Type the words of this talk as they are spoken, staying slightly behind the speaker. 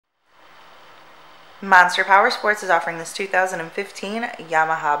Monster Powersports is offering this 2015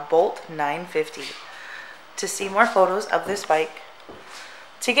 Yamaha Bolt 950. To see more photos of this bike,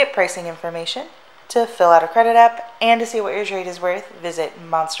 to get pricing information, to fill out a credit app, and to see what your trade is worth, visit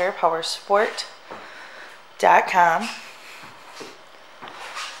monsterpowersport.com.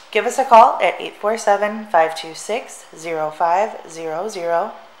 Give us a call at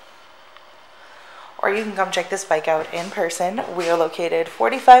 847-526-0500. Or you can come check this bike out in person. We are located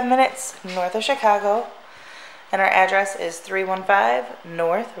 45 minutes north of Chicago, and our address is 315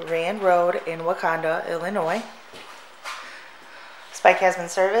 North Rand Road in Wauconda, Illinois. This bike has been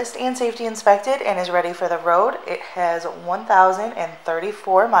serviced and safety inspected and is ready for the road. It has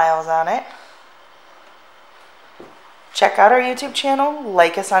 1,034 miles on it. Check out our YouTube channel,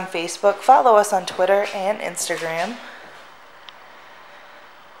 like us on Facebook, follow us on Twitter and Instagram.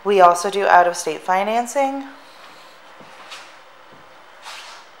 We also do out-of-state financing,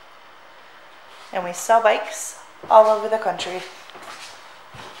 and we sell bikes all over the country.